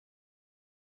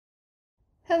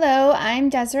Hello, I'm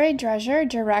Desiree Drescher,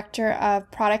 Director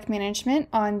of Product Management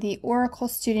on the Oracle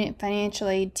Student Financial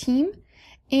Aid team.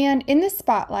 And in this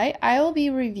spotlight, I will be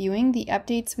reviewing the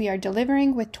updates we are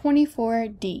delivering with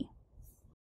 24D.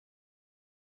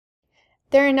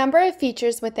 There are a number of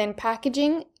features within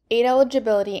packaging, aid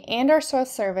eligibility, and our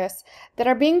source service that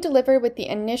are being delivered with the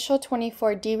initial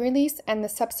 24D release and the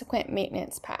subsequent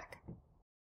maintenance pack.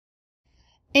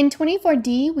 In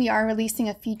 24D, we are releasing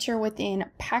a feature within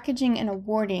packaging and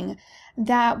awarding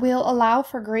that will allow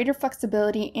for greater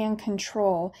flexibility and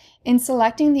control in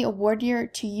selecting the award year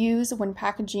to use when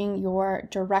packaging your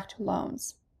direct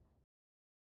loans.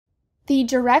 The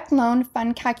direct loan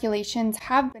fund calculations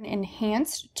have been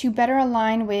enhanced to better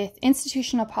align with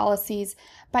institutional policies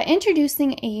by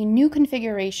introducing a new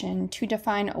configuration to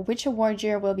define which award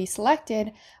year will be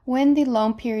selected when the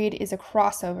loan period is a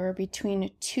crossover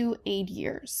between two aid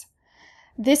years.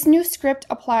 This new script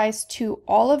applies to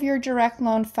all of your direct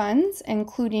loan funds,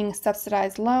 including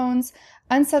subsidized loans,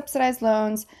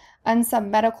 unsub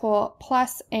medical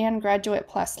plus, and graduate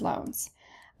plus loans,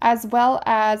 as well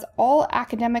as all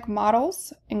academic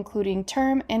models, including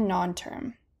term and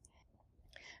non-term.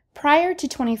 Prior to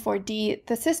 24D,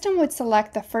 the system would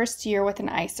select the first year with an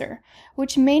ICER,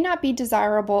 which may not be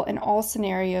desirable in all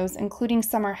scenarios, including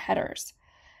summer headers.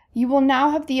 You will now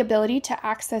have the ability to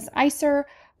access ICER,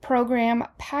 program,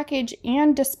 package,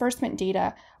 and disbursement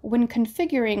data when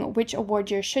configuring which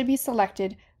award year should be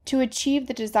selected to achieve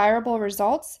the desirable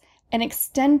results and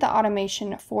extend the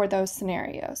automation for those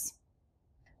scenarios.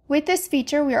 With this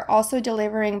feature, we are also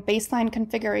delivering baseline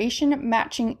configuration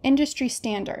matching industry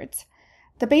standards.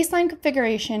 The baseline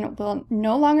configuration will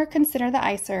no longer consider the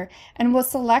ICER and will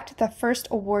select the first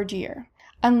award year,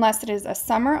 unless it is a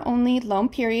summer-only loan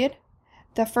period,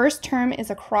 the first term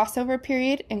is a crossover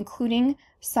period including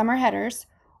summer headers,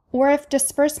 or if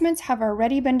disbursements have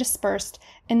already been dispersed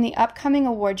in the upcoming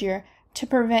award year to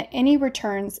prevent any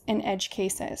returns in edge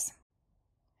cases.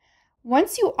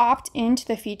 Once you opt into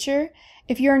the feature,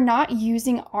 if you're not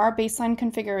using our baseline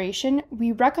configuration,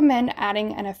 we recommend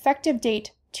adding an effective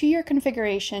date to your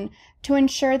configuration to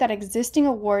ensure that existing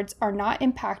awards are not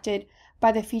impacted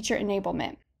by the feature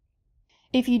enablement.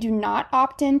 If you do not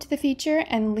opt into the feature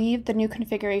and leave the new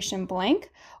configuration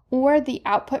blank, or the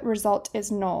output result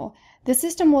is null, the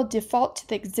system will default to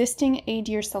the existing aid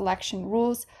year selection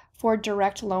rules for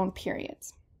direct loan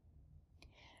periods.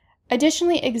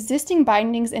 Additionally, existing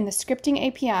bindings in the scripting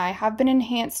API have been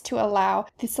enhanced to allow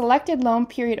the selected loan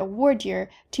period award year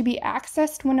to be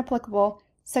accessed when applicable,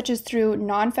 such as through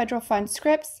non-federal fund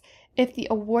scripts, if the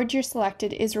award year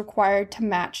selected is required to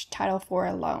match Title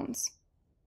IV loans.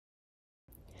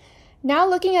 Now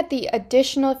looking at the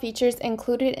additional features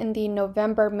included in the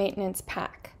November maintenance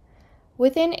pack.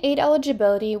 Within aid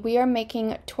eligibility, we are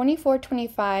making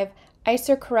 24-25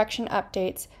 ICER correction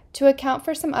updates to account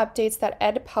for some updates that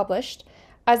ED published,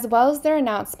 as well as their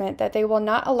announcement that they will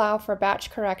not allow for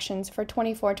batch corrections for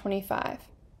 24-25.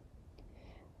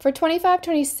 For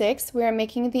 25-26, we are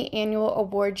making the annual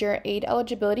award year aid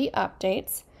eligibility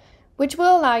updates, which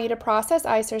will allow you to process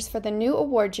ICERs for the new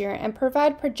award year and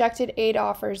provide projected aid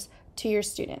offers to your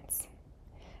students.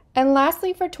 And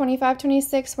lastly, for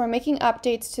 25-26, we're making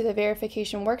updates to the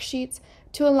verification worksheets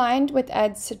to align with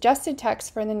ED's suggested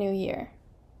text for the new year.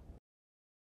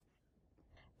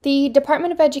 The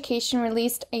Department of Education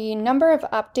released a number of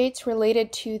updates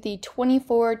related to the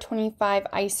 24-25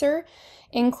 ICER,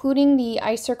 including the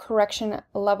ICER correction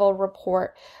level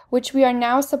report, which we are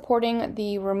now supporting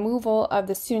the removal of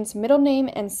the student's middle name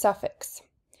and suffix.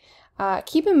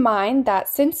 Keep in mind that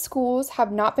since schools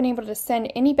have not been able to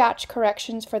send any batch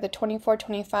corrections for the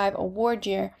 24-25 award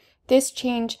year, this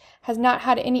change has not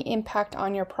had any impact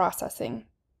on your processing.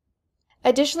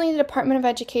 Additionally, the Department of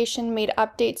Education made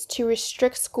updates to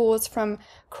restrict schools from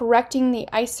correcting the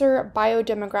ICER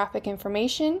biodemographic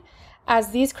information, as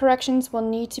these corrections will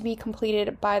need to be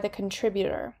completed by the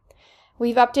contributor.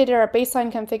 We've updated our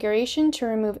baseline configuration to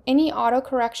remove any auto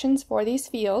corrections for these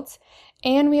fields,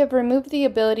 and we have removed the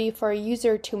ability for a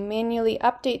user to manually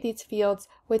update these fields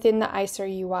within the ICER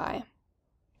UI.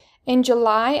 In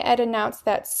July, ED announced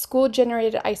that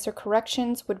school-generated ICER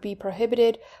corrections would be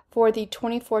prohibited for the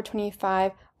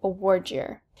 24-25 award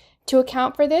year. To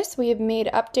account for this, we have made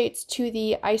updates to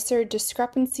the ICER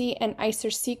discrepancy and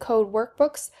ICER C code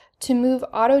workbooks to move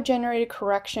auto-generated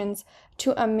corrections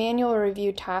to a manual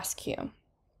review task queue.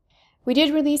 We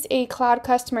did release a Cloud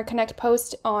Customer Connect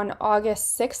post on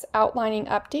August 6th outlining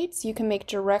updates you can make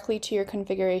directly to your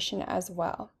configuration as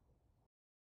well.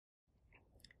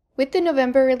 With the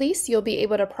November release, you'll be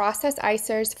able to process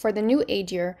ICERs for the new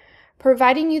aid year,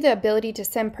 providing you the ability to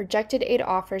send projected aid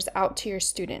offers out to your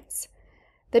students.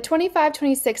 The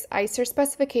 25-26 ICER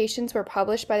specifications were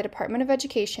published by the Department of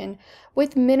Education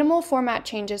with minimal format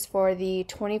changes for the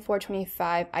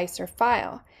 24-25 ICER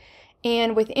file.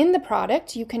 And within the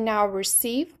product, you can now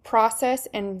receive, process,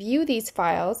 and view these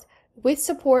files with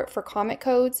support for comment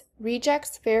codes,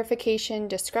 rejects, verification,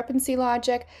 discrepancy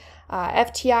logic,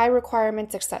 FTI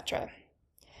requirements, etc.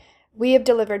 We have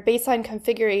delivered baseline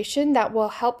configuration that will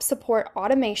help support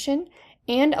automation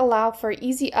and allow for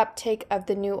easy uptake of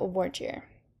the new award year.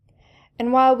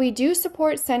 And while we do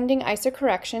support sending ICER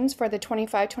corrections for the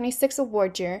 25-26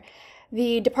 award year,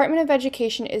 the Department of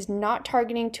Education is not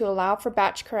targeting to allow for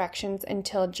batch corrections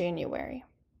until January.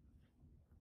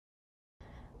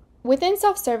 Within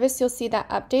self-service, you'll see that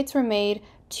updates were made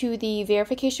to the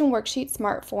verification worksheet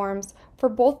smart forms for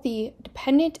both the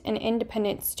dependent and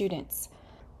independent students.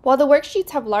 While the worksheets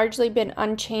have largely been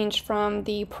unchanged from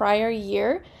the prior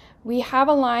year, we have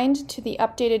aligned to the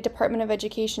updated Department of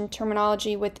Education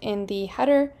terminology within the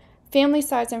header, family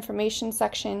size information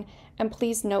section, and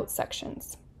please note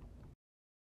sections.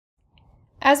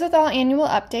 As with all annual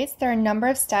updates, there are a number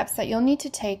of steps that you'll need to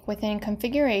take within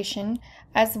configuration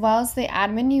as well as the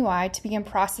admin UI to begin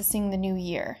processing the new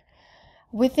year.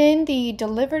 Within the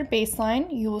delivered baseline,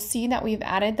 you will see that we've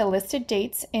added the listed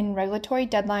dates in regulatory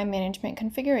deadline management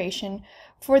configuration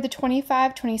for the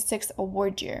 25-26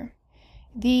 award year.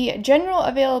 The general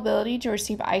availability to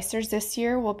receive ICERs this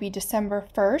year will be December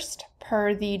 1st,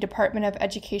 per the Department of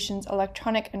Education's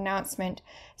electronic announcement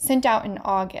sent out in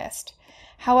August.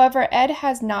 However, ED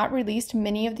has not released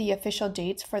many of the official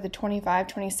dates for the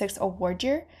 25-26 award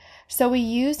year, so we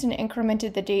used and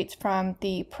incremented the dates from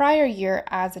the prior year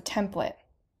as a template.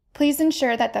 Please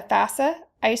ensure that the FAFSA,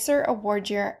 ICER award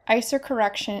year, ICER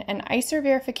correction, and ICER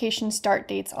verification start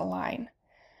dates align.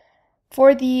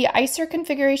 For the ICER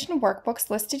configuration workbooks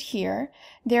listed here,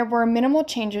 there were minimal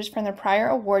changes from the prior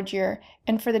award year,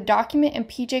 and for the document and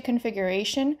PJ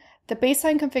configuration, the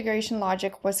baseline configuration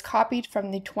logic was copied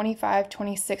from the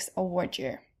 25-26 award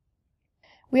year.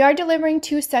 We are delivering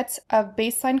 2 sets of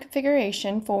baseline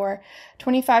configuration for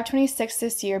 25-26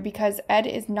 this year because ED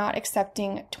is not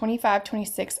accepting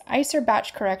 25-26 ICER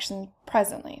batch corrections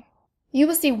presently. You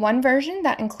will see one version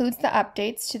that includes the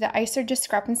updates to the ICER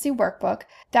discrepancy workbook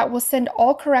that will send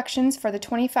all corrections for the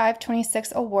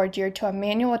 25-26 award year to a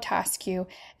manual task queue,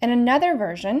 and another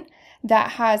version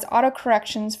that has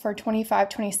auto-corrections for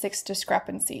 25-26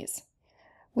 discrepancies.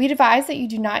 We advise that you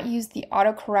do not use the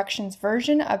auto-corrections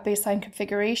version of baseline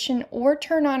configuration or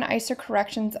turn on ICER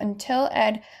corrections until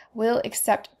ED will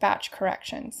accept batch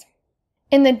corrections.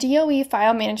 In the DOE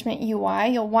file management UI,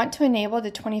 you'll want to enable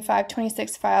the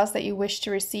 25-26 files that you wish to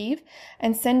receive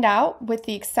and send out with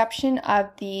the exception of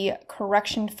the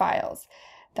correction files.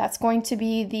 That's going to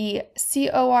be the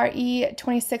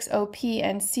CORE26OP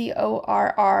and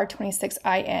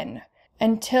CORR26IN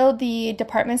until the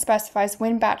department specifies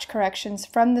when batch corrections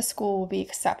from the school will be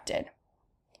accepted.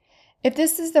 If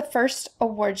this is the first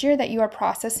award year that you are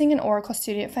processing in Oracle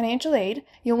Student Financial Aid,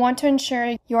 you'll want to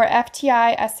ensure your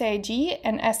FTI, SAG,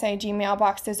 and SAG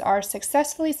mailboxes are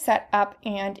successfully set up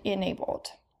and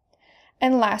enabled.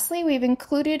 And lastly, we've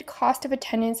included cost of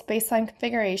attendance baseline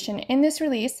configuration in this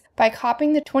release by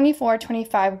copying the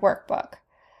 24-25 workbook.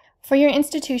 For your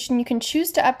institution, you can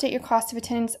choose to update your cost of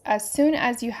attendance as soon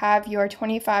as you have your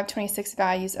 25-26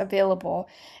 values available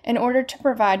in order to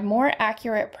provide more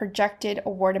accurate projected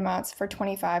award amounts for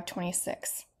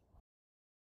 25-26.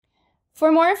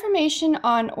 For more information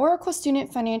on Oracle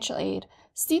Student Financial Aid,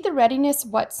 see the Readiness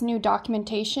What's New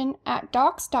documentation at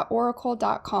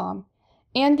docs.oracle.com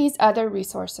and these other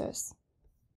resources.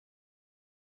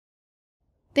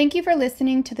 Thank you for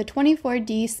listening to the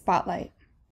 24D Spotlight.